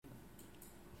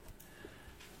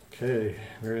Okay,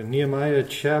 we're in Nehemiah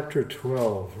chapter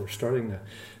 12. We're starting the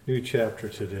new chapter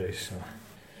today.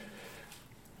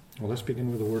 Well, let's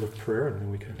begin with a word of prayer, and then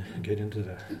we can get into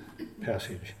the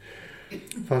passage.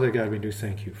 Father God, we do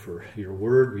thank you for your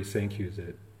word. We thank you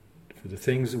for the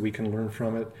things that we can learn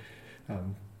from it.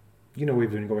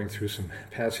 We've been going through some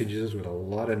passages with a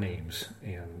lot of names,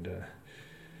 and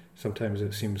sometimes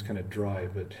it seems kind of dry,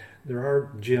 but there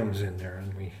are gems in there,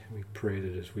 and we pray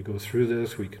that as we go through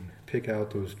this, we can pick out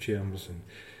those gems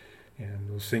and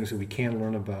those things that we can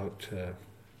learn about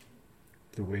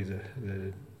the way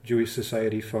the Jewish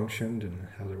society functioned and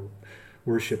how their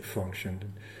worship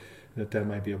functioned, and that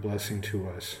might be a blessing to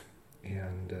us.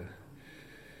 And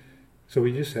so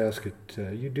we just ask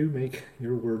that you do make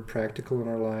your word practical in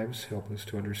our lives. Help us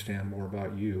to understand more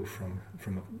about you from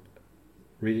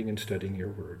reading and studying your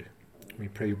word. We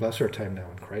pray you bless our time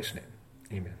now in Christ's name.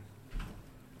 Amen.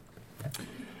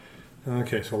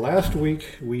 Okay, so last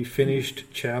week we finished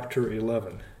chapter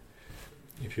 11.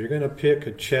 If you're going to pick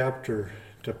a chapter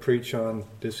to preach on,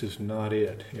 this is not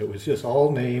it. It was just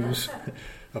all names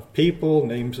of people,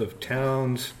 names of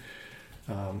towns.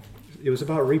 It was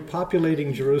about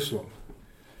repopulating Jerusalem.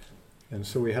 And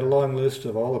so we had a long list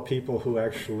of all the people who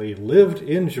actually lived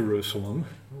in Jerusalem,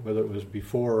 whether it was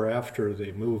before or after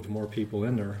they moved more people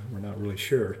in there, we're not really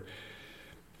sure.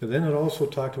 But then it also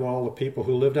talked about all the people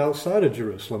who lived outside of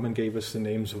Jerusalem and gave us the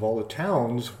names of all the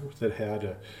towns that had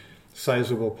a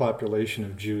sizable population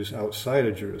of Jews outside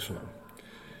of Jerusalem.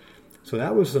 So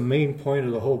that was the main point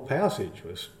of the whole passage,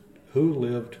 was who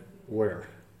lived where.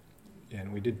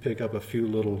 And we did pick up a few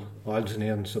little odds and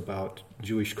ends about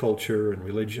Jewish culture and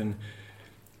religion.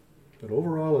 But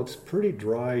overall, it's pretty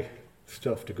dry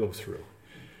stuff to go through.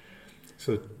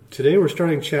 So today we're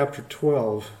starting chapter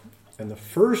 12, and the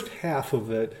first half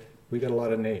of it, we got a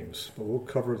lot of names, but we'll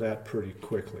cover that pretty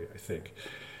quickly, I think.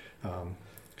 And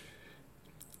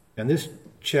this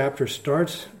chapter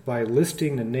starts by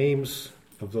listing the names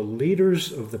of the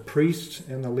leaders of the priests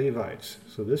and the Levites.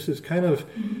 So this is kind of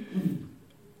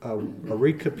a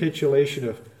recapitulation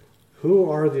of who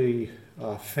are the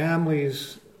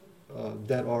families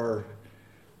that are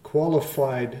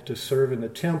qualified to serve in the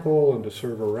temple and to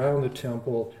serve around the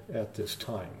temple at this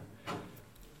time.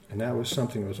 And that was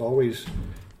something that was always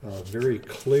very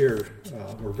clear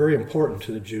or very important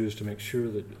to the Jews to make sure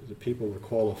that the people were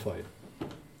qualified.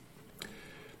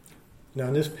 Now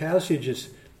in this passage it's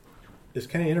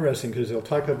kind of interesting because they'll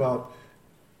talk about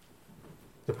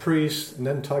the priests and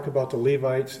then talk about the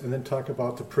Levites and then talk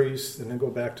about the priests and then go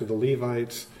back to the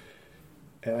Levites.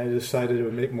 And I decided it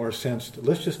would make more sense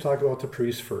let's just talk about the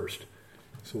priests first.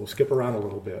 So we'll skip around a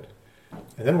little bit.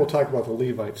 And then we'll talk about the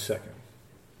Levites second.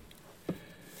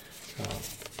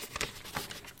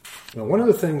 Now, one of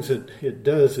the things that it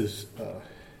does is,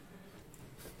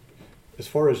 as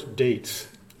far as dates,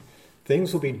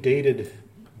 things will be dated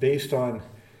based on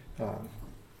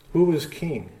who was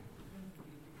king.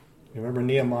 You remember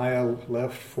Nehemiah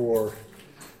left for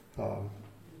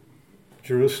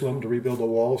Jerusalem to rebuild the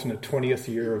walls in the 20th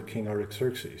year of King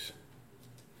Artaxerxes.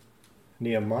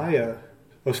 That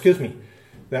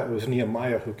was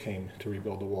Nehemiah who came to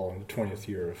rebuild the wall in the 20th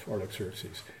year of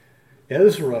Artaxerxes.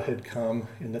 Ezra had come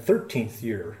in the 13th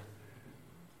year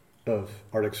of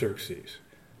Artaxerxes.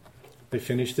 They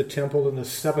finished the temple in the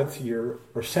 7th year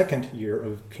or 2nd year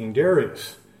of King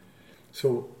Darius.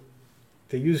 So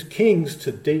they used kings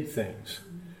to date things.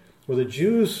 Well, the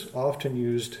Jews often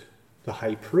used the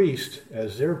high priest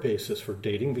as their basis for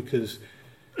dating because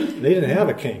they didn't have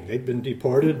a king. They'd been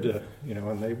deported,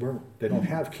 and they don't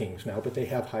have kings now, but they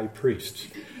have high priests.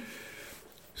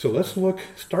 So let's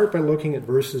start by looking at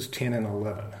verses 10 and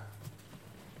 11.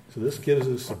 So this gives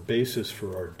us a basis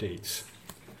for our dates.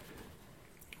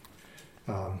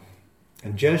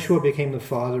 And Jeshua became the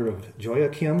father of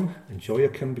Joachim, and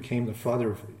Joachim became the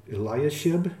father of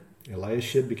Eliashib.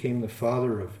 Eliashib became the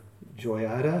father of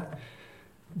Joiada.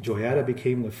 Joiada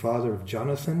became the father of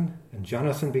Jonathan, and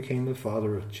Jonathan became the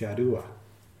father of Jaddua.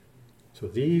 So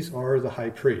these are the high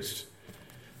priests.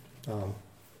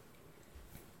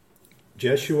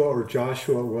 Jeshua or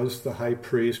Joshua was the high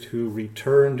priest who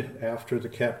returned after the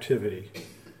captivity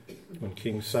when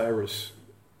King Cyrus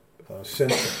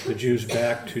sent the Jews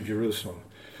back to Jerusalem.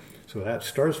 So that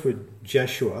starts with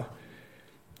Jeshua.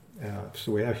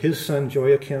 So we have his son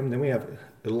Joachim, then we have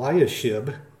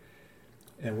Eliashib,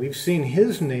 and we've seen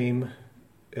his name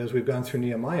as we've gone through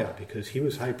Nehemiah because he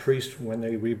was high priest when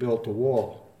they rebuilt the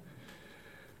wall.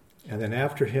 And then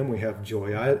after him we have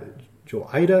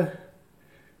Joiada,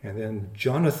 and then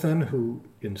Jonathan, who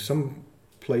in some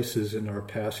places in our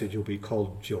passage will be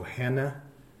called Johanna.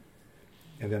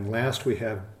 And then last we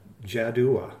have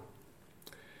Jaddua.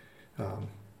 And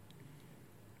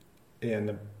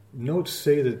the notes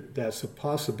say that that's a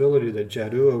possibility that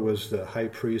Jaddua was the high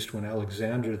priest when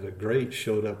Alexander the Great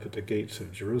showed up at the gates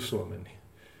of Jerusalem, and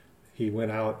he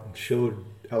went out and showed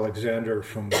Alexander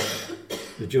from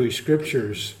the Jewish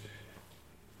scriptures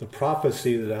the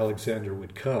prophecy that Alexander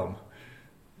would come.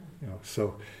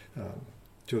 So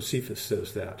Josephus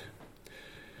says that.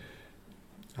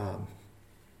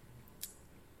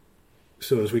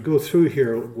 So as we go through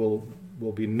here,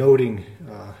 we'll be noting,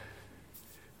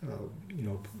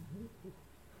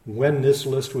 when this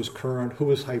list was current, who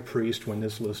was high priest when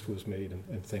this list was made,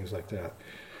 and things like that.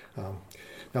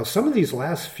 Now, some of these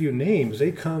last few names,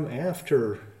 they come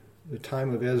after the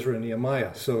time of Ezra and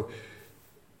Nehemiah. So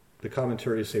the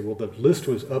commentaries say, well, the list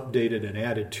was updated and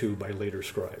added to by later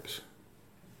scribes.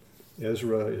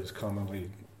 Ezra is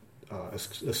commonly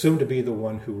assumed to be the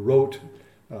one who wrote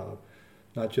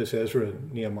not just Ezra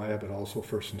and Nehemiah, but also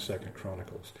 1st and 2nd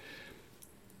Chronicles.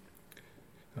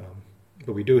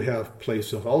 But we do have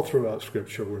places all throughout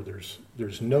Scripture where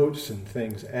there's notes and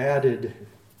things added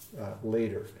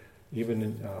later. Even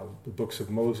in the books of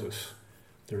Moses,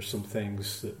 there's some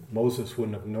things that Moses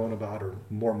wouldn't have known about, or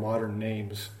more modern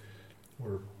names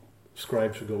where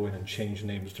scribes would go in and change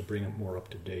names to bring it more up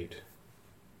to date.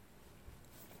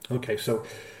 Okay, so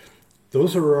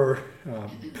those are our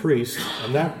priests,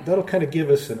 and that'll kind of give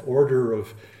us an order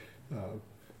of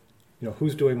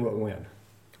who's doing what when.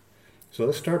 So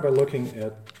let's start by looking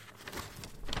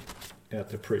at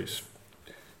the priests.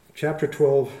 Chapter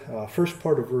 12, first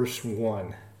part of verse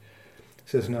 1.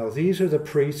 Says, now these are the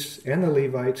priests and the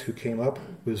Levites who came up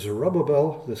with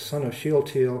Zerubbabel, the son of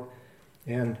Shealtiel,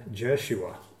 and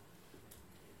Jeshua.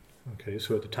 Okay,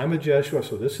 so at the time of Jeshua,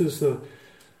 so this is the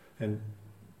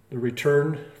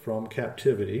return from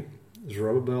captivity.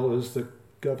 Zerubbabel is the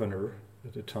governor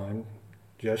at the time.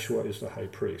 Jeshua is the high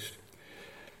priest.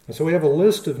 And so we have a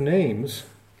list of names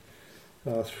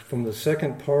from the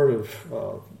second part of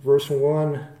verse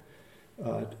 1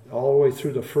 all the way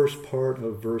through the first part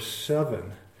of verse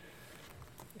 7.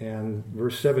 And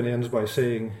verse 7 ends by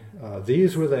saying,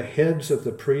 these were the heads of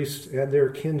the priests and their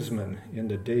kinsmen in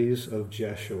the days of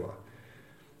Jeshua.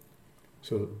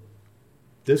 So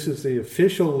this is the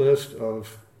official list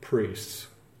of priests.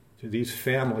 These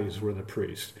families were the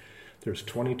priests. There's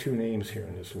 22 names here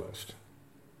in this list.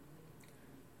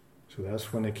 So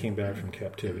that's when they came back from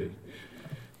captivity.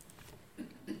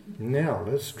 Now,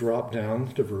 let's drop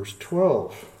down to verse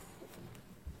 12.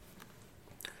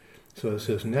 So it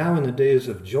says, now in the days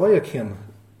of Joachim.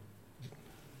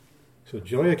 So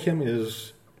Joachim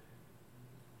is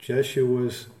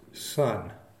Jeshua's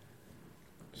son.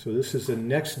 So this is the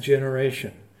next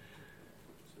generation.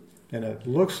 And it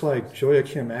looks like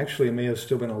Joachim actually may have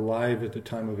still been alive at the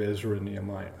time of Ezra and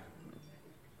Nehemiah.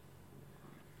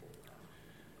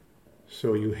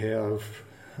 So you have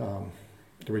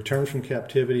the return from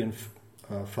captivity in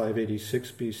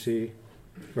 586 BC,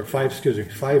 or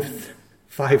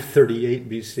 538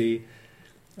 BC.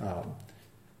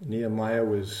 Nehemiah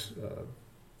was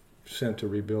sent to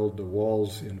rebuild the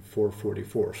walls in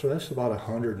 444. So that's about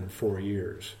 104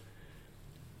 years.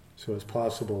 So it's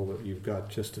possible that you've got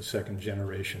just a second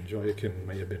generation. Joachim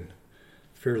may have been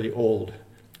fairly old,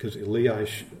 because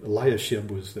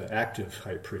Eliashib was the active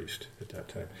high priest at that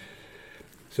time.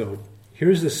 So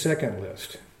here's the second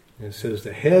list. It says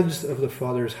the heads of the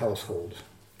father's household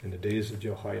in the days of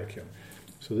Jehoiakim.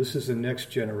 So this is the next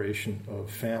generation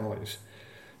of families.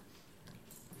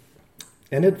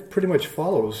 And it pretty much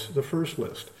follows the first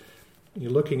list.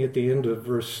 You're looking at the end of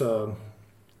verse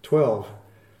 12.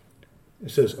 It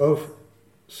says, of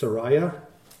Sariah,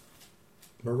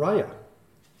 Moriah.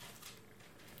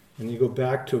 And you go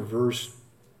back to verse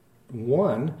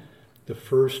 1, the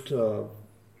first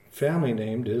family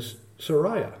named is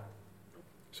Sariah.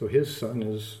 So his son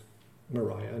is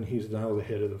Moriah, and he's now the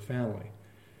head of the family.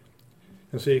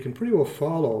 And so you can pretty well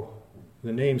follow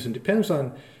the names, and depends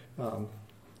on,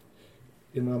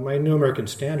 in my New American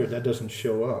Standard, that doesn't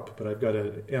show up, but I've got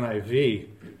an NIV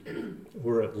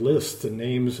where it lists the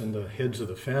names and the heads of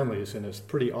the families, and it's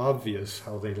pretty obvious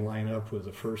how they line up with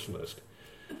the first list.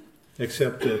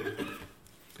 Except that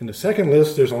in the second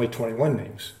list, there's only 21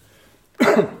 names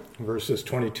versus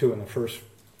 22 in the first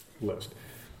list.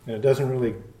 And there's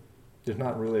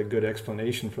not really a good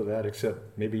explanation for that,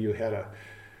 except maybe you had a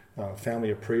family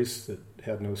of priests that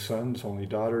had no sons, only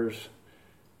daughters,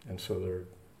 and so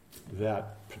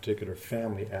that particular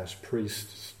family as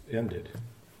priests ended.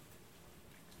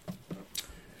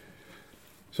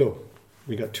 So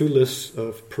we got two lists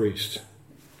of priests.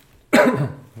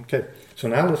 Okay, so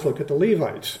now let's look at the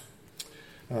Levites.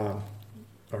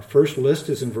 Our first list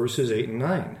is in verses 8 and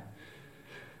 9.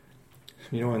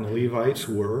 And the Levites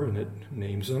were, and it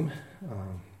names them.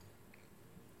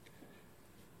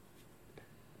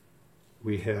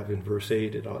 We have in verse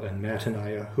 8, and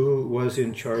Mattaniah, who was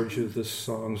in charge of the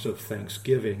songs of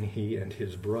thanksgiving, he and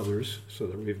his brothers, so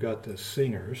that we've got the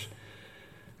singers.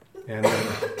 And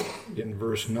then in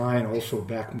verse 9, also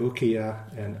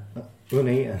Bakbukiah and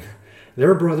Uni, and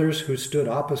their brothers who stood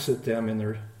opposite them in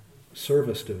their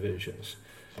service divisions.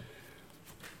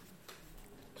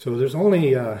 So there's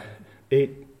only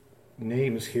 8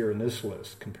 names here in this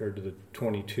list compared to the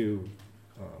 22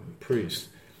 priests.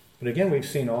 But again, we've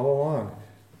seen all along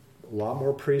a lot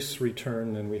more priests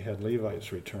return than we had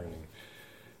Levites returning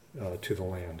to the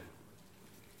land.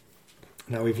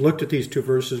 Now, we've looked at these 2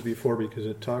 verses before because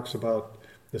it talks about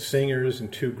the singers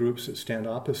and 2 groups that stand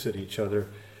opposite each other.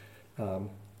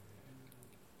 And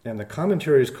the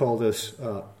commentaries call this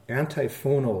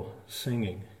antiphonal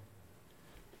singing.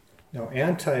 Now,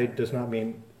 anti does not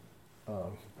mean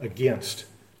against.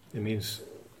 It means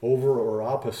over or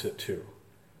opposite to.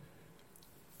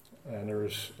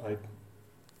 And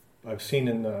I've seen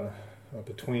in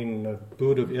between the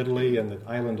boot of Italy and the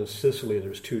island of Sicily,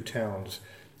 there's 2 towns.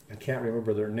 I can't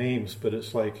remember their names, but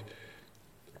it's like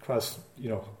across,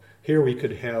 here we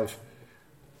could have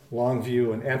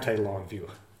Longview and anti-Longview.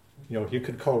 You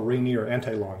could call Rainier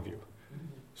anti-Longview.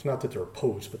 It's not that they're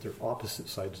opposed, but they're opposite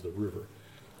sides of the river.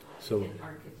 So in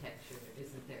architecture,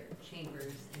 isn't there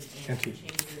chambers and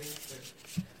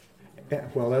antechambers?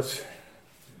 Well, that's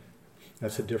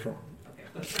a different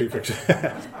prefix.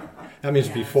 That means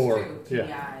before. True.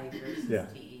 TI versus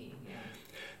TE.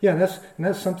 Yeah, and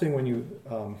that's something when you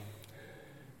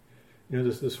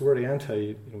this word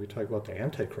anti. We talk about the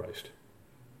Antichrist,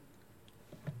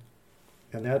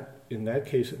 and that in that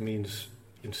case it means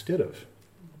instead of.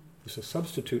 It's a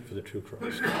substitute for the true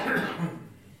Christ.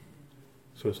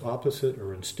 So it's opposite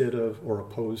or instead of or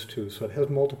opposed to. So it has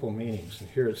multiple meanings, and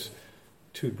here it's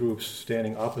 2 groups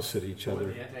standing opposite each other.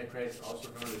 Would the Antichrist also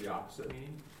go to the opposite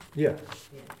meaning? Yeah.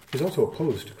 He's also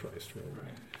opposed to Christ, right?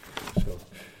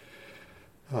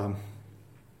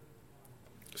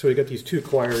 So we got these 2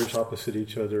 choirs opposite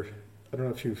each other. I don't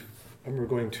know if I remember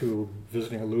going to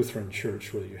visiting a Lutheran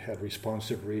church where you had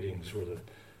responsive readings where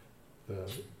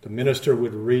the minister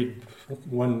would read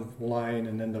one line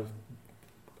and then the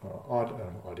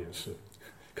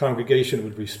congregation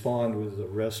would respond with the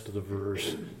rest of the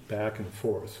verse back and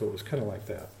forth. So it was kind of like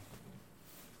that.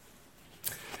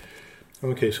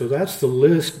 Okay, so that's the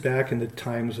list back in the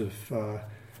times of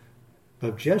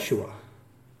Jeshua.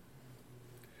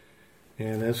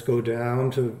 And let's go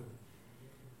down to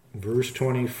verse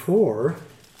 24.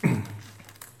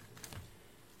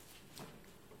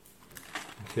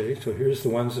 Okay, so here's the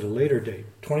ones at a later date,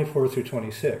 24 through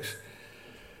 26.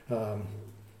 And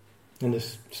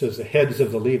this says the heads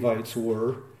of the Levites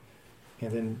were,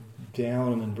 and then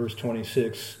down in verse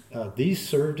 26, these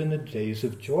served in the days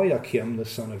of Joachim, the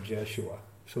son of Jeshua.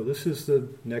 So this is the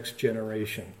next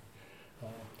generation.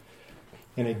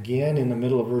 And again, in the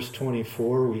middle of verse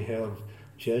 24, we have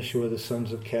Jeshua, the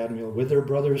sons of Kadmiel, with their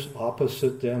brothers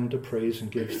opposite them to praise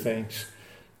and give thanks,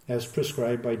 as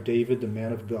prescribed by David, the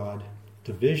man of God,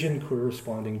 division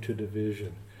corresponding to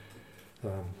division.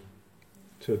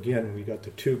 So again, we got the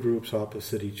 2 groups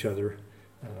opposite each other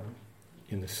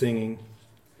in the singing.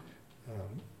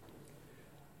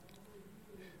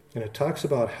 And it talks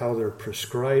about how they're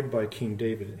prescribed by King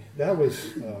David. That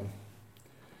was,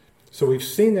 so we've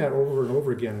seen that over and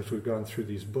over again as we've gone through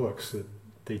these books, that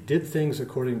they did things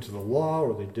according to the law,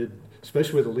 or they did,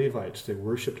 especially with the Levites, they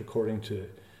worshipped according to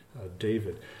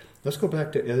David. Let's go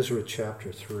back to Ezra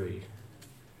chapter 3.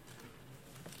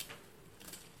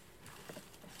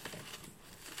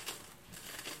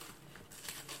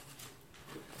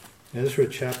 Ezra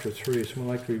chapter 3,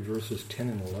 someone like to read verses 10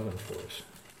 and 11 for us.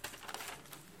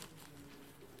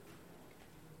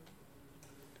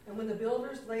 And when the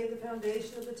builders laid the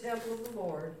foundation of the temple of the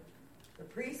Lord, the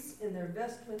priests in their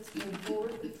vestments came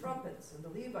forward with trumpets, and the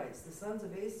Levites, the sons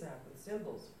of Asaph, with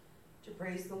cymbals, to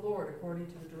praise the Lord according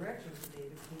to the directions of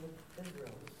David, king of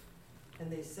Israel. And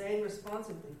they sang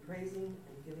responsively, praising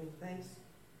and giving thanks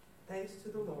to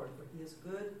the Lord, for he is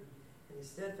good, and his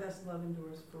steadfast love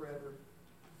endures forever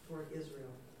toward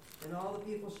Israel. And all the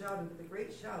people shouted with a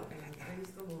great shout and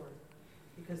praised the Lord,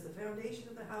 because the foundation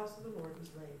of the house of the Lord was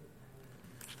laid.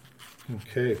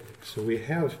 Okay, so we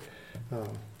have,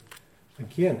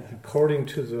 again, according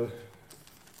to the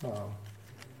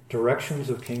directions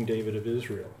of King David of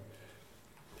Israel.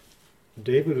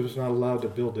 David was not allowed to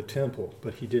build the temple,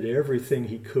 but he did everything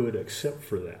he could except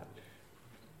for that.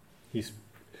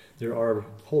 There are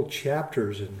whole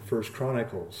chapters in 1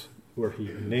 Chronicles where he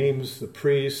names the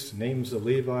priests, names the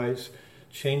Levites,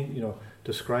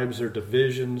 describes their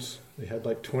divisions. They had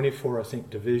like 24, I think,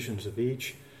 divisions of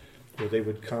each, where they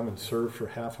would come and serve for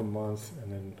half a month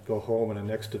and then go home, and the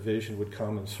next division would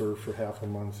come and serve for half a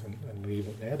month and leave.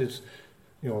 And they had this,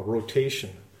 a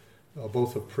rotation,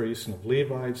 both of priests and of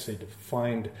Levites. They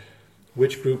defined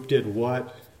which group did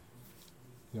what.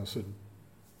 So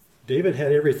David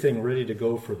had everything ready to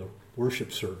go for the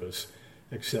worship service,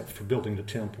 except for building the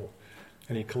temple.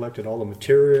 And he collected all the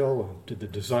material and did the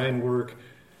design work.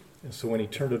 And so when he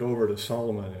turned it over to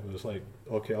Solomon, it was like,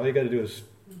 okay, all you got to do is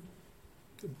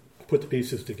put the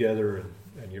pieces together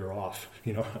and you're off,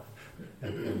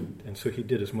 And so he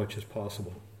did as much as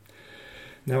possible.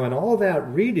 Now, in all that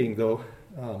reading, though,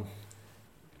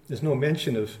 there's no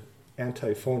mention of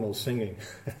antiphonal singing,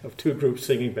 of two groups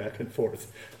singing back and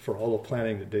forth for all the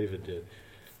planning that David did.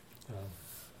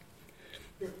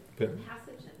 The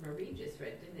passage that Marie just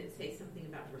read, didn't it say something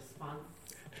about response?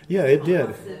 Yeah, it did.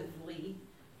 Responsively?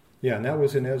 Yeah, and that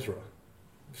was in Ezra.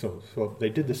 So they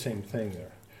did the same thing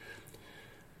there.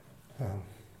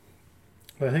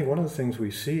 But I think one of the things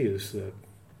we see is that,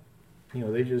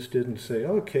 they just didn't say,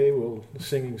 okay, well, the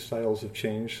singing styles have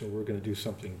changed, so we're going to do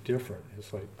something different.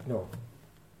 It's like, no.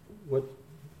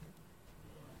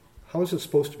 How is it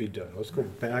supposed to be done? Let's go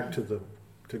back to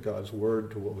God's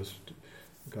Word, to what was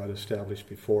God established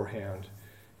beforehand,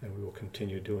 and we will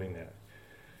continue doing that.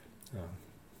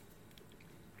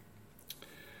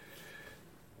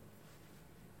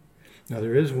 Now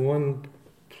there is one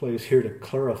place here to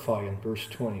clarify in verse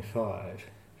 25,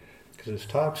 because it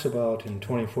talks about in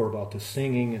 24 about the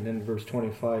singing, and then verse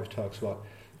 25 talks about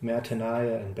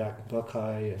Mattaniah and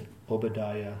Bakbukai and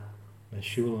Obadiah,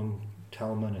 Meshullam,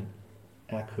 Talmon, and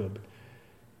Akub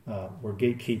were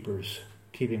gatekeepers,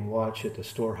 keeping watch at the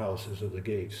storehouses of the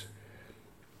gates.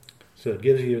 So it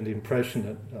gives you the impression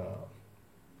that,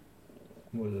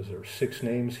 there are 6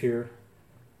 names here,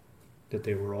 that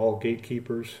they were all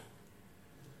gatekeepers.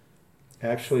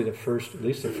 Actually, at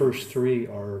least the first 3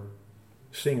 are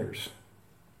singers.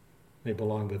 They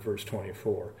belong to verse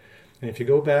 24. And if you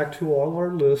go back to all our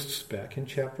lists back in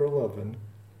chapter 11,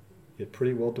 it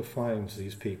pretty well defines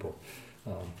these people.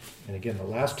 And again, the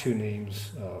last 2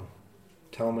 names,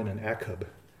 Talmon and Akub,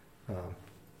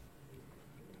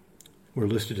 were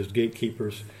listed as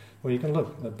gatekeepers. Well, you can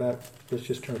look back. Let's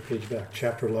just turn a page back.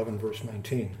 Chapter 11, verse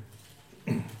 19.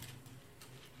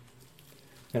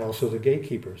 And also the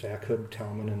gatekeepers, Akub,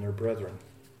 Talmon, and their brethren.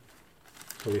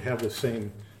 So we have the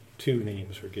same 2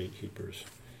 names for gatekeepers.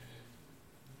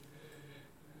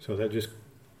 So that just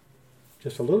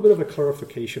a little bit of a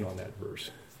clarification on that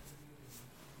verse.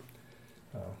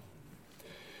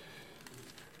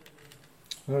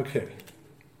 Okay.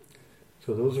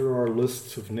 So those are our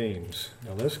lists of names.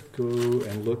 Now let's go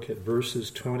and look at verses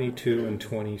 22 and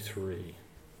 23.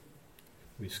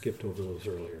 We skipped over those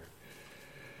earlier.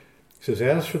 It says,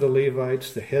 as for the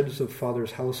Levites, the heads of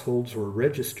fathers' households were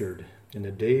registered in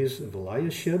the days of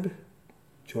Eliashib,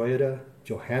 Joiada,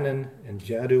 Johanan, and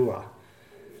Jaddua,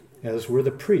 as were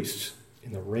the priests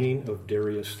in the reign of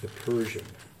Darius the Persian.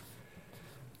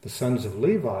 The sons of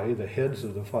Levi, the heads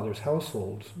of the fathers'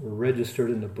 households, were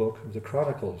registered in the book of the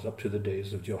Chronicles up to the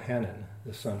days of Johanan,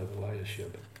 the son of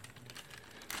Eliashib.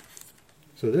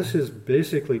 So this is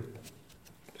basically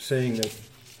saying that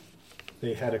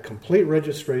they had a complete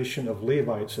registration of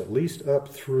Levites, at least up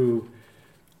through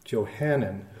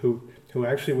Johanan, who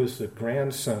actually was the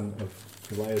grandson of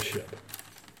Eliashib.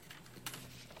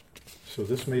 So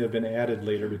this may have been added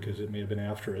later because it may have been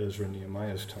after Ezra and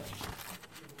Nehemiah's time.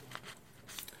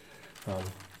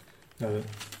 Now, in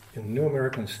the New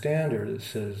American Standard, it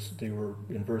says they were,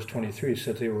 in verse 23, it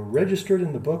says they were registered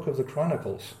in the book of the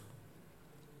Chronicles,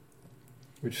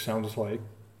 which sounds like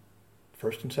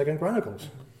 1st and 2nd Chronicles.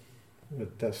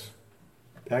 But that's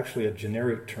actually a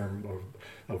generic term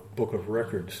of book of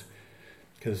records,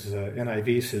 because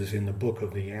NIV says in the book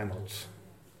of the annals.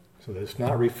 So it's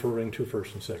not referring to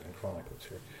 1st and 2nd Chronicles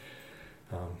here.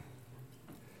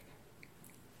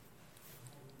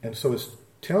 And so it's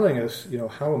telling us,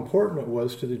 how important it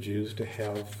was to the Jews to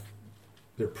have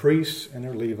their priests and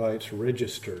their Levites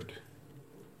registered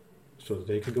so that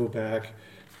they could go back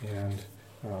and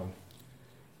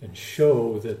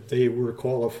show that they were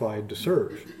qualified to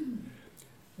serve.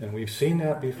 And we've seen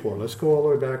that before. Let's go all the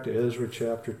way back to Ezra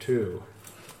chapter 2.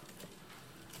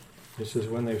 This is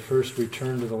when they first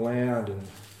returned to the land and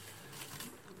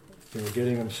they were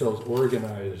getting themselves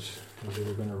organized because they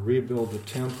were going to rebuild the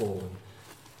temple.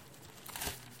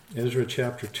 And Ezra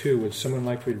chapter 2, would someone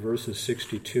like to read verses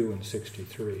 62 and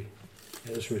 63?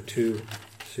 Ezra 2,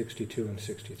 62 and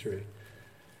 63.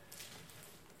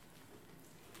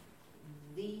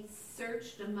 These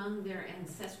searched among their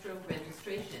ancestral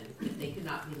registrations, but they could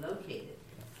not be located.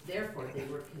 Therefore, they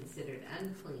were considered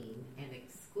unclean and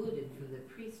excluded from the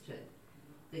priesthood.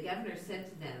 The governor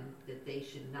said to them that they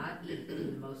should not eat the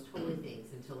most holy things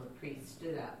until a priest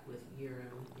stood up with Urim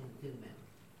and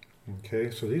Thummim. Okay,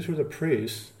 so these were the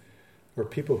priests, or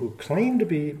people who claimed to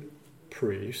be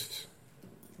priests,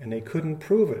 and they couldn't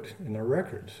prove it in their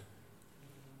records.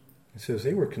 It says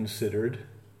they were considered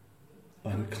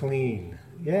unclean.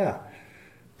 Yeah.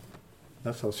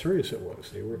 That's how serious it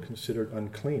was. They were considered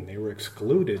unclean. They were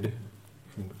excluded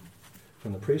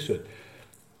from the priesthood.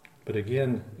 But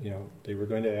again, they were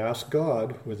going to ask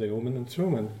God with the Urim and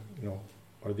Thummim,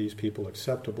 are these people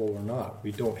acceptable or not?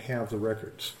 We don't have the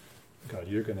records. God,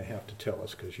 you're going to have to tell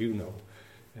us because you know,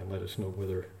 and let us know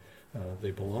whether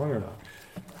they belong or not.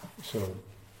 So,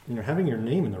 having your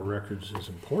name in the records is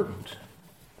important,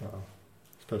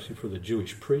 especially for the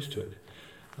Jewish priesthood.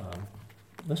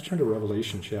 Let's turn to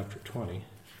Revelation chapter 20.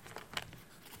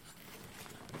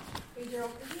 Hey, Daryl,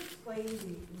 could you explain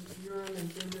the Urim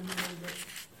and Thummim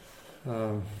a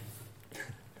little bit?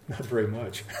 Not very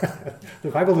much.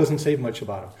 The Bible doesn't say much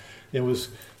about them. It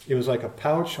was like a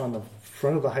pouch on the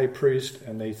front of the high priest,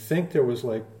 and they think there was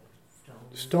like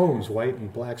stones, white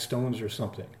and black stones or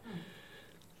something.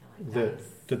 That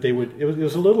they would. It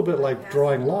was a little bit like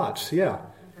drawing lots, yeah.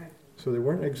 Okay. So they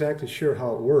weren't exactly sure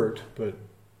how it worked, but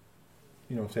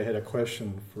if they had a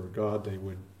question for God, the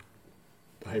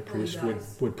high priest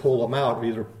would pull them out,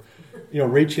 either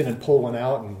reach in and pull one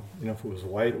out, and if it was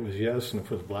white, it was yes, and if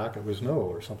it was black, it was no,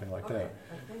 or something like that.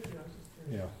 Thank you. I was just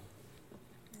curious.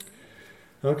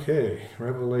 Yeah. Okay,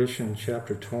 Revelation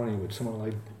chapter 20. Would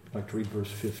someone like to read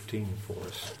verse 15 for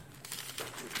us?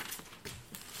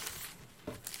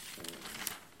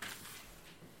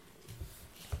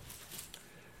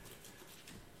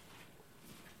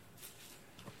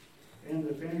 And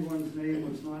if anyone's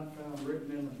name was not found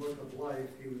written in the book of life,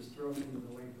 he was thrown into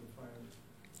the lake of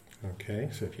fire. Okay,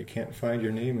 so if you can't find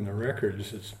your name in the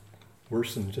records, it's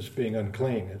worse than just being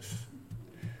unclean. It's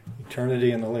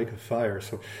eternity in the lake of fire.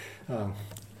 So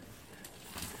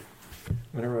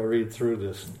whenever I read through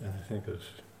this, I think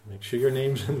make sure your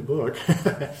name's in the book.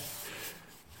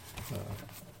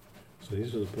 So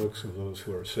these are the books of those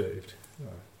who are saved,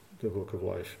 the book of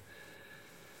life.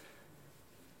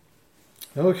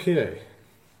 Okay,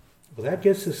 well that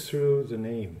gets us through the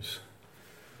names.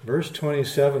 Verse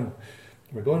 27,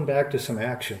 we're going back to some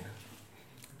action.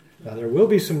 Now there will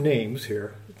be some names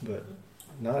here, but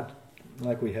not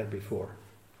like we had before.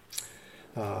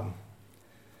 So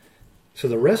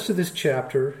the rest of this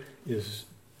chapter is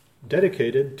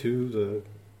dedicated to the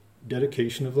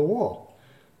dedication of the wall.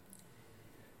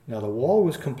 Now the wall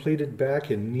was completed back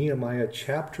in Nehemiah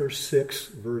chapter 6,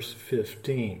 verse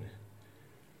 15.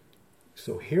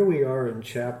 So here we are in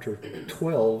chapter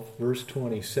 12, verse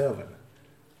 27.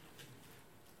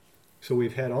 So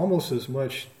we've had almost as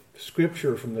much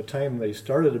scripture from the time they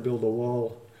started to build the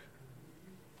wall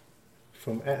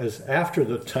as after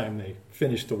the time they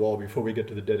finished the wall before we get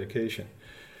to the dedication.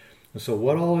 And so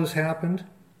what all has happened?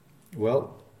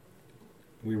 Well,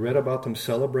 we read about them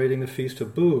celebrating the Feast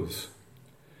of Booths.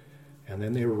 And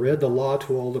then they read the law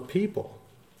to all the people,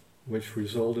 which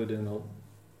resulted in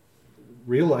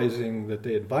realizing that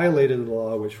they had violated the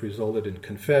law, which resulted in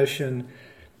confession,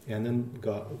 and then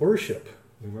God worship.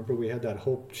 Remember, we had that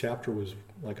whole chapter was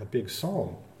like a big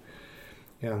psalm.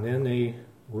 And then they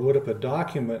wrote up a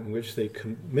document in which they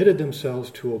committed themselves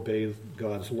to obey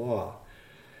God's law.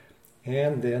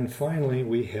 And then finally,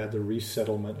 we had the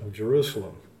resettlement of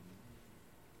Jerusalem.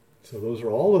 So those are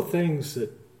all the things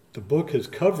that the book has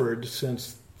covered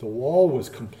since the wall was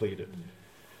completed.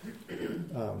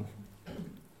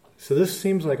 So this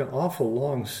seems like an awful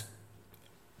long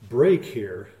break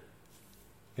here.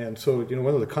 And so,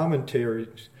 one of the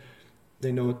commentaries,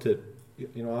 they note that,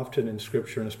 often in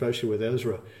Scripture, and especially with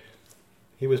Ezra,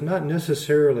 he was not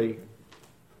necessarily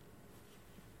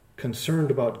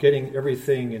concerned about getting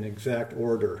everything in exact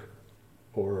order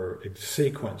or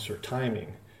sequence or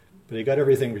timing, but he got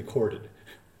everything recorded.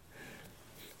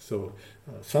 So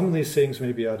some of these things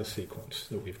may be out of sequence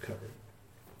that we've covered.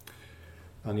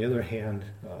 On the other hand,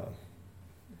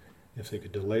 if they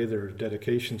could delay their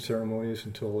dedication ceremonies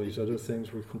until these other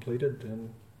things were completed,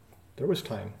 then there was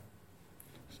time.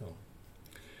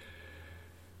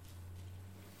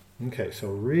 So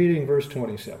reading verse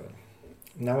 27.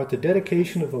 Now at the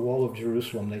dedication of the wall of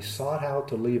Jerusalem, they sought out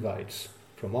the Levites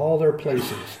from all their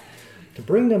places to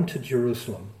bring them to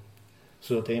Jerusalem,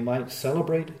 so that they might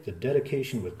celebrate the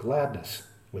dedication with gladness,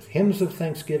 with hymns of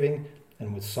thanksgiving,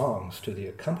 and with songs to the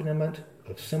accompaniment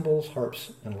of cymbals,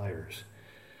 harps, and lyres.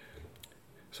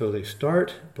 So they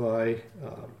start by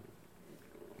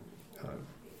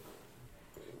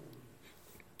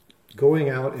going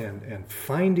out and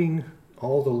finding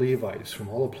all the Levites from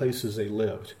all the places they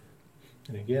lived.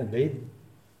 And again,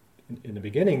 in the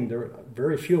beginning, there were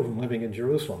very few of them living in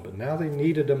Jerusalem, but now they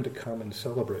needed them to come and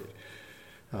celebrate.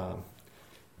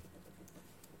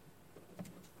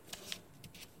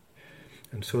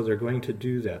 And so they're going to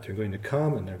do that. They're going to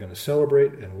come and they're going to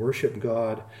celebrate and worship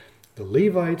God. The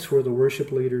Levites were the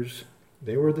worship leaders.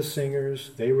 They were the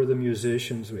singers. They were the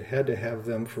musicians. We had to have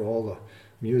them for all the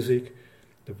music.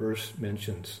 The verse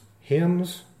mentions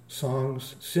hymns,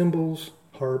 songs, cymbals,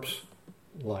 harps,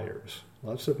 lyres.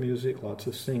 Lots of music, lots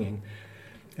of singing.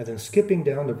 And then skipping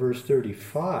down to verse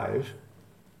 35,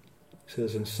 it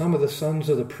says, and some of the sons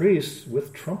of the priests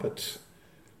with trumpets.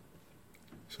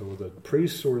 So the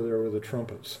priests were there with the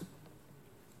trumpets.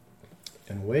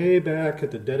 And way back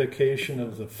at the dedication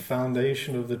of the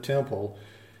foundation of the temple,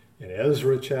 in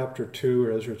Ezra chapter 2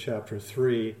 or Ezra chapter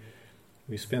 3,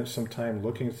 we spent some time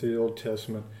looking through the Old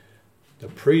Testament. The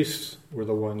priests were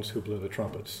the ones who blew the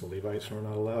trumpets. The Levites were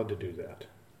not allowed to do that.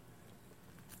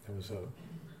 It was a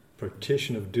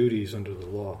partition of duties under the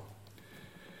law.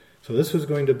 So this was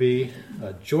going to be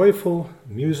a joyful,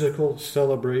 musical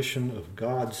celebration of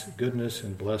God's goodness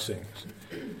and blessings.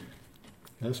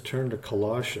 Let's turn to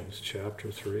Colossians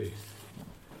chapter 3.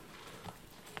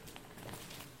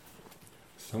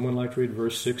 Someone like to read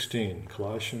verse 16,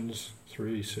 Colossians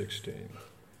 3:16.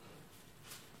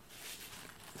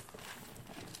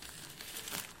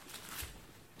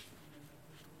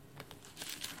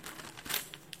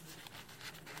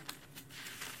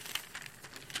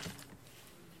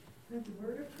 Let the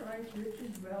word of Christ richly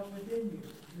dwell within you,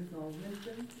 with all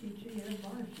wisdom, teaching and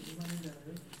admonishing one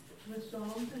another, with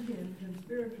psalms and hymns and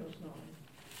spiritual songs,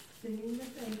 singing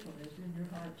with thankfulness in your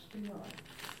hearts to God.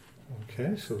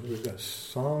 Okay, so we've got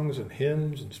songs and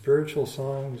hymns and spiritual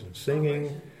songs and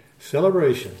singing.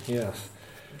 Celebration, yes.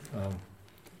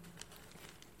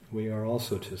 We are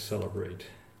also to celebrate.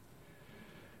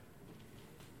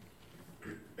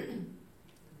 I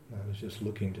was just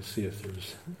looking to see if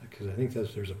there's, because I think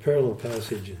there's a parallel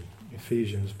passage in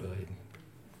Ephesians, but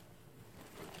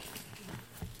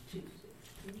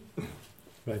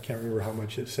I can't remember how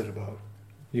much it said about.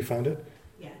 You found it?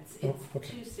 Yeah, it's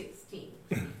okay. 2:16.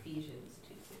 Ephesians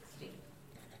 2:16.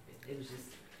 It was just.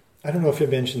 I don't know if it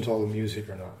mentions all the music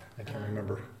or not. I can't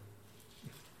remember.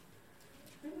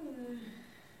 I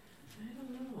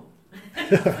don't know.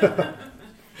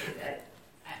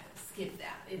 Skip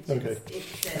that. It just, Okay. It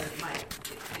says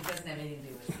it doesn't have anything to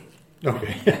do with singing.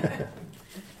 Okay.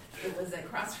 It was a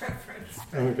cross-reference.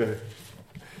 Okay.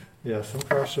 Yeah, some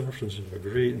cross-references are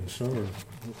great, and some are,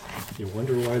 you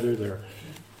wonder why they're there.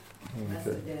 Must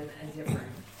have been a different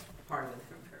part of the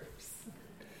verse.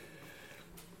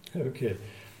 Okay.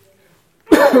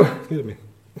 Excuse me.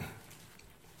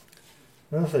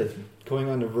 Okay, going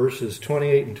on to verses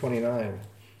 28 and 29. It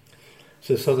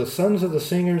says, so the sons of the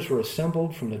singers were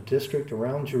assembled from the district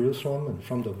around Jerusalem and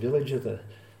from the village of the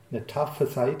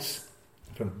Netophathites,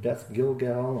 from Beth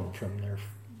Gilgal and from their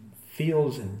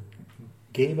fields in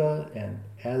Geba and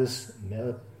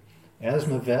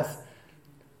Asmaveth,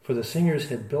 for the singers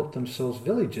had built themselves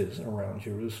villages around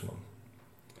Jerusalem.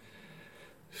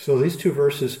 So these two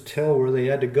verses tell where they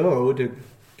had to go to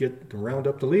round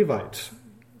up the Levites.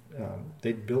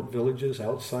 They'd built villages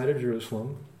outside of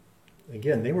Jerusalem.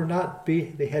 Again,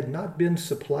 they had not been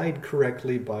supplied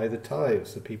correctly by the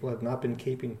tithes. The people had not been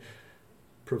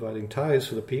providing tithes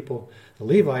for the people. The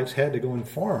Levites had to go and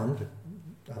farm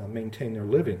to maintain their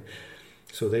living.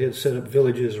 So they had set up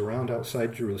villages around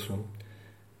outside Jerusalem.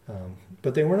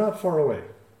 But they were not far away.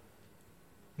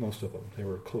 Most of them. They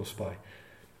were close by.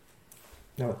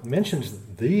 Now it mentions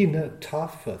the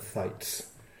Netophathites.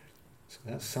 So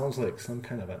that sounds like some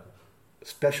kind of a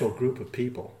special group of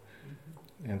people.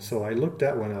 And so I looked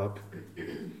that one up.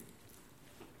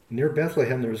 Near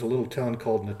Bethlehem, there was a little town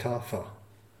called Netopha.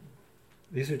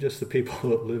 These are just the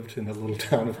people that lived in the little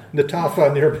town of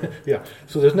Netopha near. Yeah,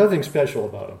 so there's nothing special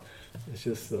about them. It's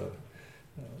just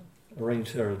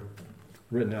arranged or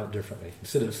written out differently.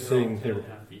 Instead of saying they were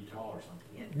 10.5 feet tall or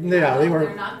something. Yeah, they weren't.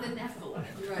 They're not the Nephilim.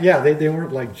 Right. Yeah, they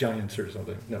weren't like giants or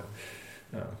something. No.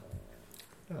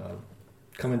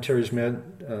 Commentaries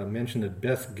mention that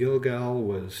Beth Gilgal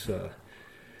was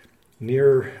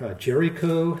near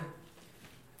Jericho.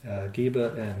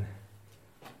 Geba and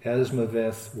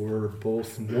Asmaveth were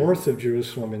both north of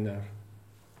Jerusalem in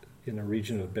the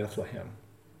region of Bethlehem.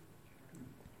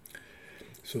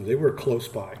 So they were close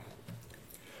by.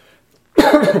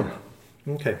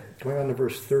 Okay, going on to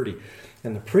verse 30.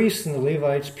 And the priests and the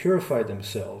Levites purified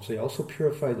themselves. They also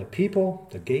purified the people,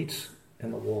 the gates,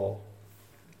 and the wall.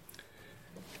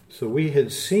 So we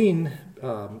had seen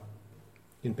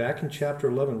back in chapter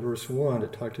 11, verse 1,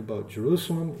 it talked about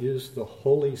Jerusalem is the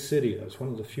holy city. That's one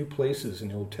of the few places in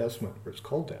the Old Testament where it's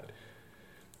called that.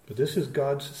 But this is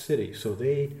God's city. So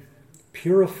they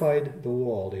purified the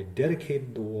wall. They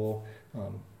dedicated the wall.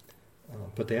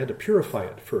 But they had to purify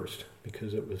it first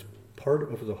because it was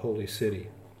part of the holy city.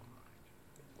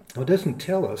 Now, it doesn't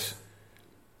tell us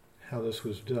how this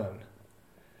was done.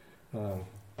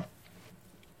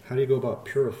 How do you go about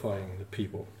purifying the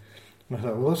people? I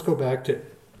thought, well, let's go back to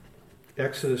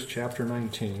Exodus chapter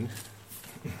 19.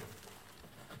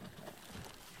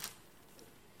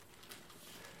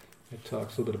 It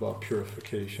talks a little bit about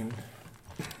purification.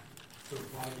 So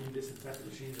fogging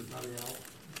disinfectant machines is not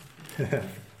out.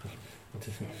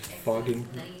 Fogging.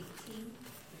 19?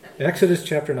 Exodus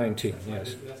chapter 19,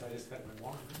 yes. That's how I disinfect my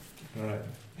water. All right.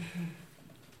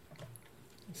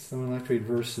 Someone like to read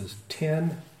verses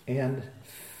 10 and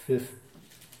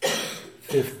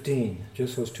 15.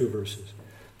 Just those two verses.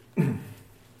 The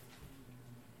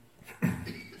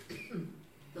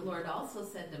Lord also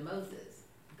said to Moses,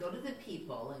 "Go to the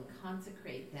people and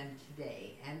consecrate them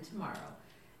today and tomorrow,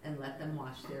 and let them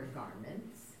wash their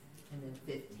garments." And then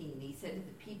 15, he said to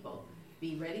the people,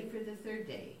 "Be ready for the third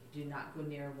day. Do not go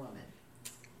near a woman."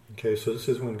 Okay, so this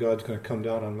is when God's going to come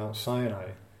down on Mount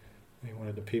Sinai. He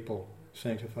wanted the people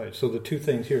sanctified. So the two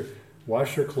things here,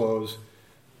 wash your clothes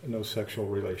and no sexual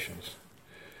relations.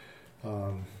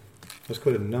 Let's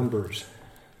go to Numbers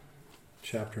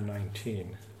chapter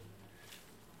 19.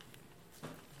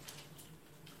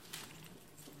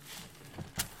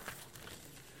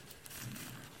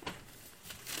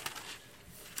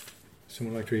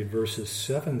 Someone like to read verses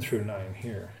 7 through 9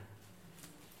 here.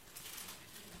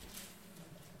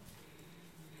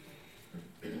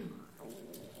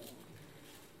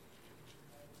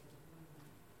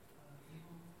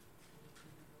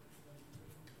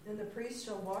 Then the priest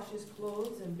shall wash his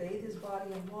clothes and bathe his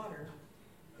body in water,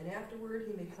 and afterward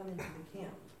he may come into the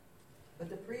camp. But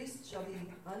the priest shall be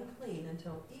unclean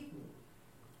until evening.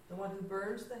 The one who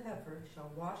burns the heifer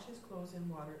shall wash his clothes in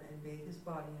water and bathe his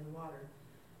body in water,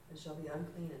 and shall be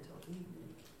unclean until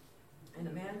evening. And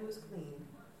a man who is clean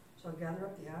shall gather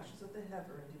up the ashes of the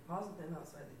heifer and deposit them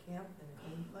outside the camp in a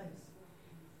clean place.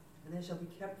 And they shall be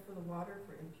kept for the water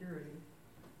for impurity.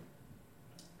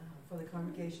 For the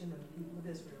congregation of the people of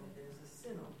Israel, it is a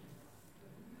sin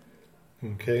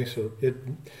offering. Okay, so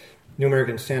New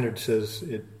American Standard says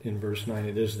it in verse 9,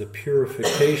 it is the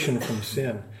purification from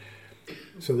sin.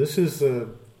 So this is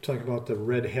talking about the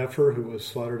red heifer who was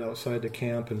slaughtered outside the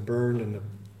camp and burned, and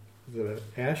the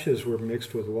ashes were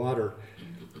mixed with water.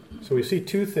 So we see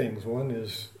two things. One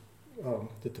is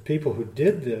that the people who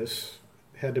did this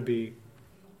had to be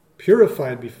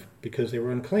purified because they were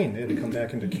unclean. They had to come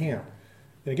back into camp.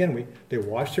 And again, they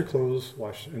washed their clothes,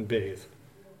 washed and bathed.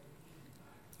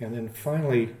 And then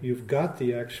finally, you've got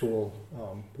the actual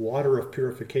water of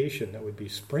purification that would be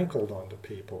sprinkled onto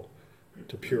people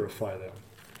to purify them.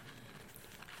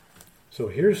 So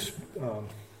here's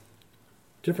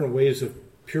different ways of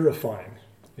purifying.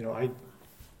 You know, I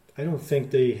don't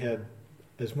think they had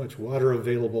as much water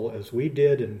available as we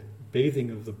did, and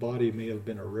bathing of the body may have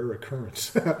been a rare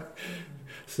occurrence.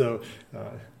 So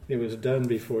it was done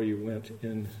before you went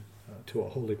in to a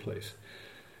holy place.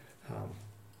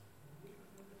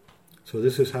 So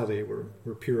this is how they were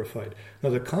purified.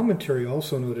 Now the commentary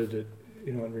also noted that,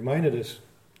 and reminded us,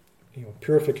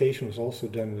 purification was also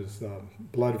done with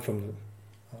blood from the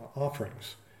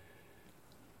offerings.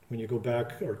 When you go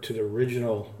back to the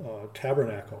original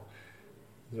tabernacle,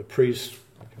 the priests,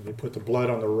 they put the blood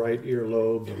on the right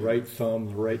earlobe, the right thumb,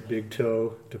 the right big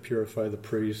toe to purify the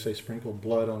priest. They sprinkled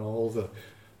blood on all the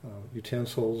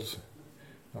utensils,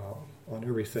 on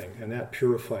everything, and that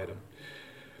purified them.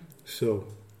 So,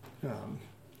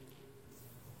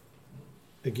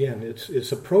 again,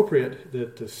 it's appropriate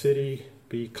that the city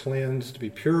be cleansed, be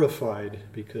purified,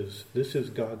 because this is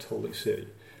God's holy city.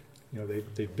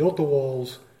 They built the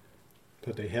walls,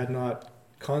 but they had not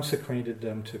consecrated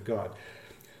them to God.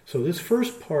 So this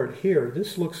first part here,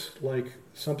 this looks like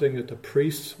something that the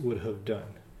priests would have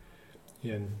done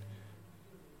in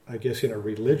a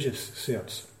religious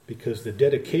sense, because the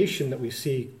dedication that we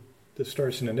see that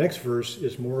starts in the next verse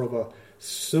is more of a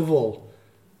civil,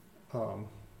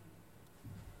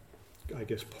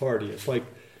 party. It's like,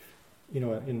 in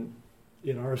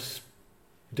our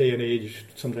day and age,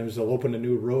 sometimes they'll open a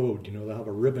new road, they'll have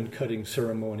a ribbon cutting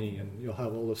ceremony, and you'll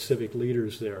have all the civic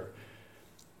leaders there.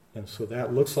 And so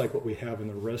that looks like what we have in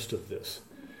the rest of this.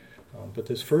 But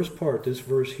this first part, this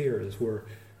verse here, is where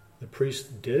the priests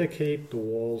dedicate the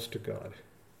walls to God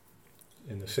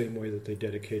in the same way that they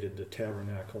dedicated the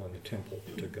tabernacle and the temple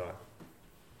to God.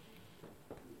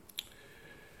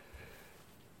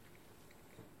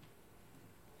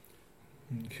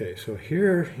 Okay, so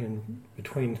here in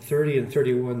between 30 and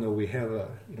 31, though, we have a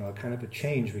kind of a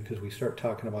change because we start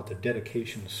talking about the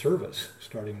dedication service,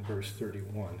 starting in verse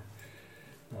 31.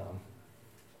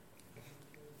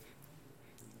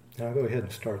 Now I'll go ahead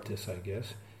and start this, I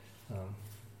guess.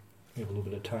 We have a little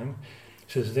bit of time.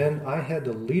 It says, "Then I had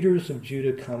the leaders of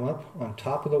Judah come up on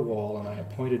top of the wall, and I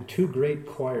appointed 2 great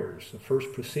choirs, the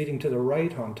first proceeding to the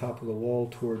right on top of the wall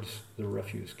towards the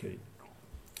refuse gate."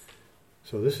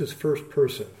 So this is first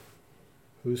person.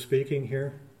 Who's speaking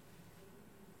here?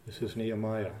 This is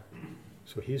Nehemiah.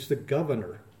 So he's the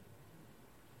governor.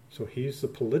 So he's the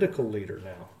political leader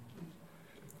now.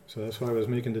 So that's why I was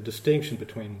making the distinction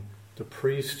between the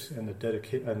priest and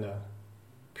the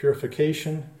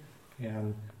purification,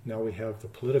 and now we have the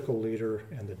political leader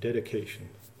and the dedication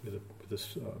with the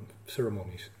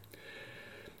ceremonies.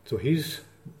 So he's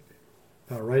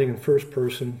writing in first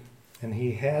person, and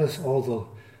he has all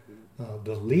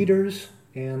the leaders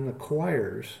and the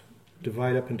choirs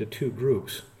divide up into 2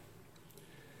 groups.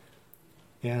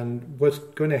 And what's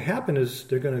going to happen is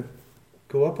they're going to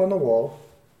go up on the wall,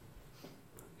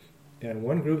 and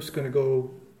one group's going to go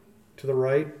to the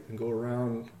right and go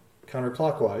around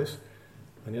counterclockwise,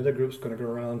 and the other group's going to go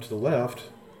around to the left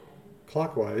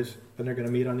clockwise, and they're going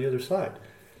to meet on the other side.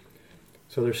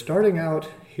 So they're starting out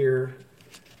here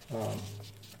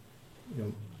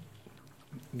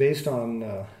based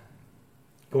on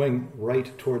going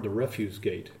right toward the refuse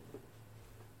gate.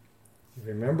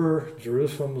 Remember,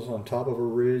 Jerusalem was on top of a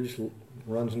ridge,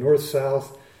 runs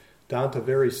north-south, down to the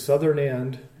very southern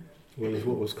end was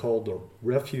what was called the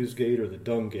refuse gate or the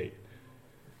dung gate.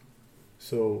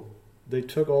 So they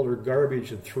took all their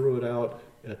garbage and threw it out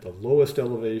at the lowest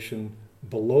elevation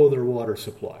below their water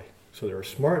supply. So they were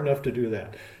smart enough to do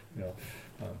that.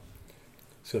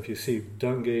 So if you see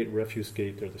dung gate, refuse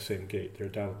gate, they're the same gate. They're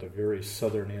down at the very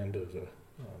southern end of the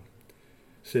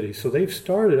city. So they've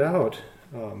started out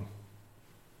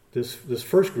this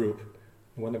first group,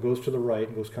 the one that goes to the right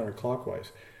and goes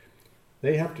counterclockwise.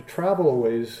 They have to travel a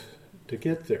ways to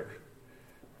get there.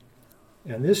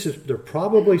 And they're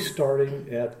probably starting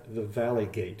at the valley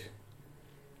gate,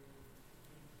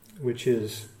 which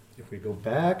is, if we go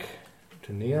back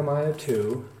to Nehemiah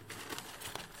 2,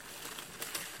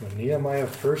 when Nehemiah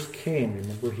first came,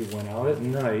 remember he went out at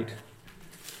night.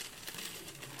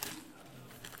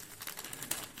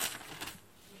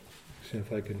 See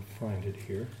if I can find it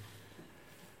here.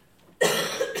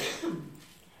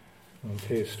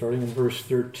 Okay, starting in verse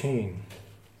 13.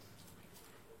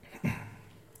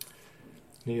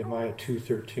 Nehemiah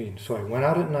 2:13. "So I went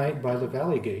out at night by the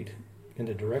valley gate in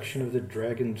the direction of the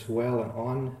Dragon's Well and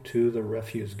on to the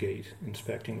refuse gate,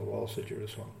 inspecting the walls of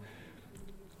Jerusalem."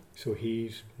 So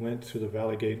he went through the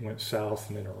valley gate, went south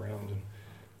and then around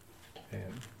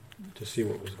and to see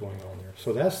what was going on there.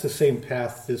 So that's the same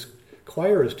path this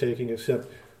choir is taking, except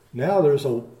now there's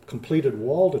a completed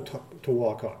wall to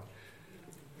walk on.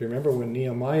 Remember when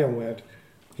Nehemiah went,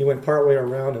 he went partway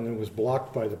around and then was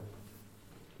blocked by the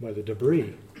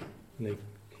debris. And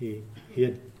he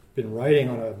had been riding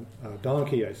on a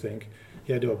donkey, I think.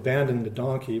 He had to abandon the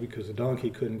donkey because the donkey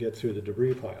couldn't get through the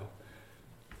debris pile.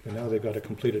 And now they've got a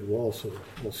completed wall, so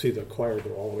we'll see the choir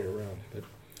go all the way around.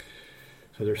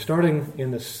 So they're starting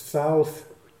in the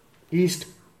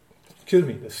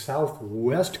the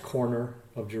southwest corner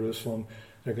of Jerusalem.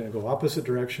 They're going to go opposite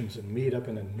directions and meet up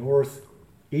in the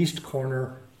northeast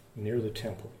corner near the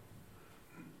temple.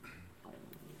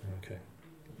 Okay.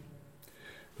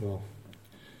 Well,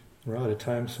 we're out of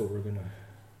time, so we're going to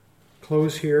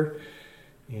close here,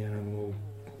 and we'll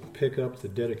pick up the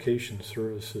dedication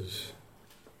services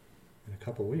in a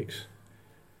couple weeks.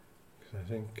 Because I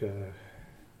think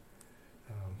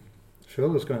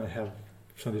Phil is going to have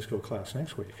Sunday school class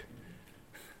next week.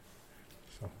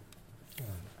 So,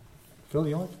 Phil,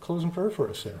 you want to close in prayer for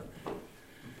us there?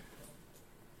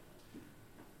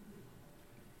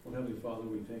 Well, Heavenly Father,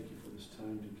 we thank you for this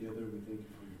time together. We thank you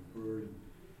for your word.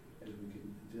 And as we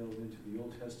can delve into the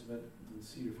Old Testament and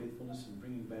see your faithfulness in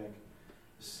bringing back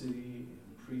the city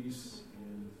and priests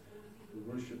and the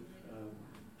worship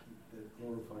that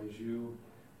glorifies you,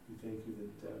 we thank you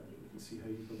that we can see how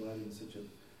you provided in such a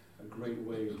great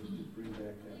way to bring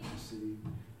back the city.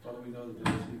 Father, we know that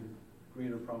there's even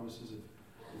greater promises of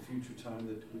the future time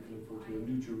that we can look forward to a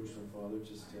new Jerusalem, Father,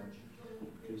 just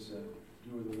because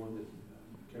you are the one that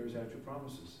carries out your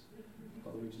promises.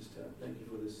 Father, we just thank you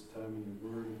for this time in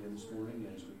your word again this morning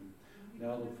as we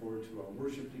now look forward to our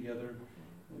worship together.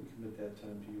 We commit that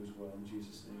time to you as well. In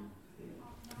Jesus' name,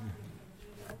 amen.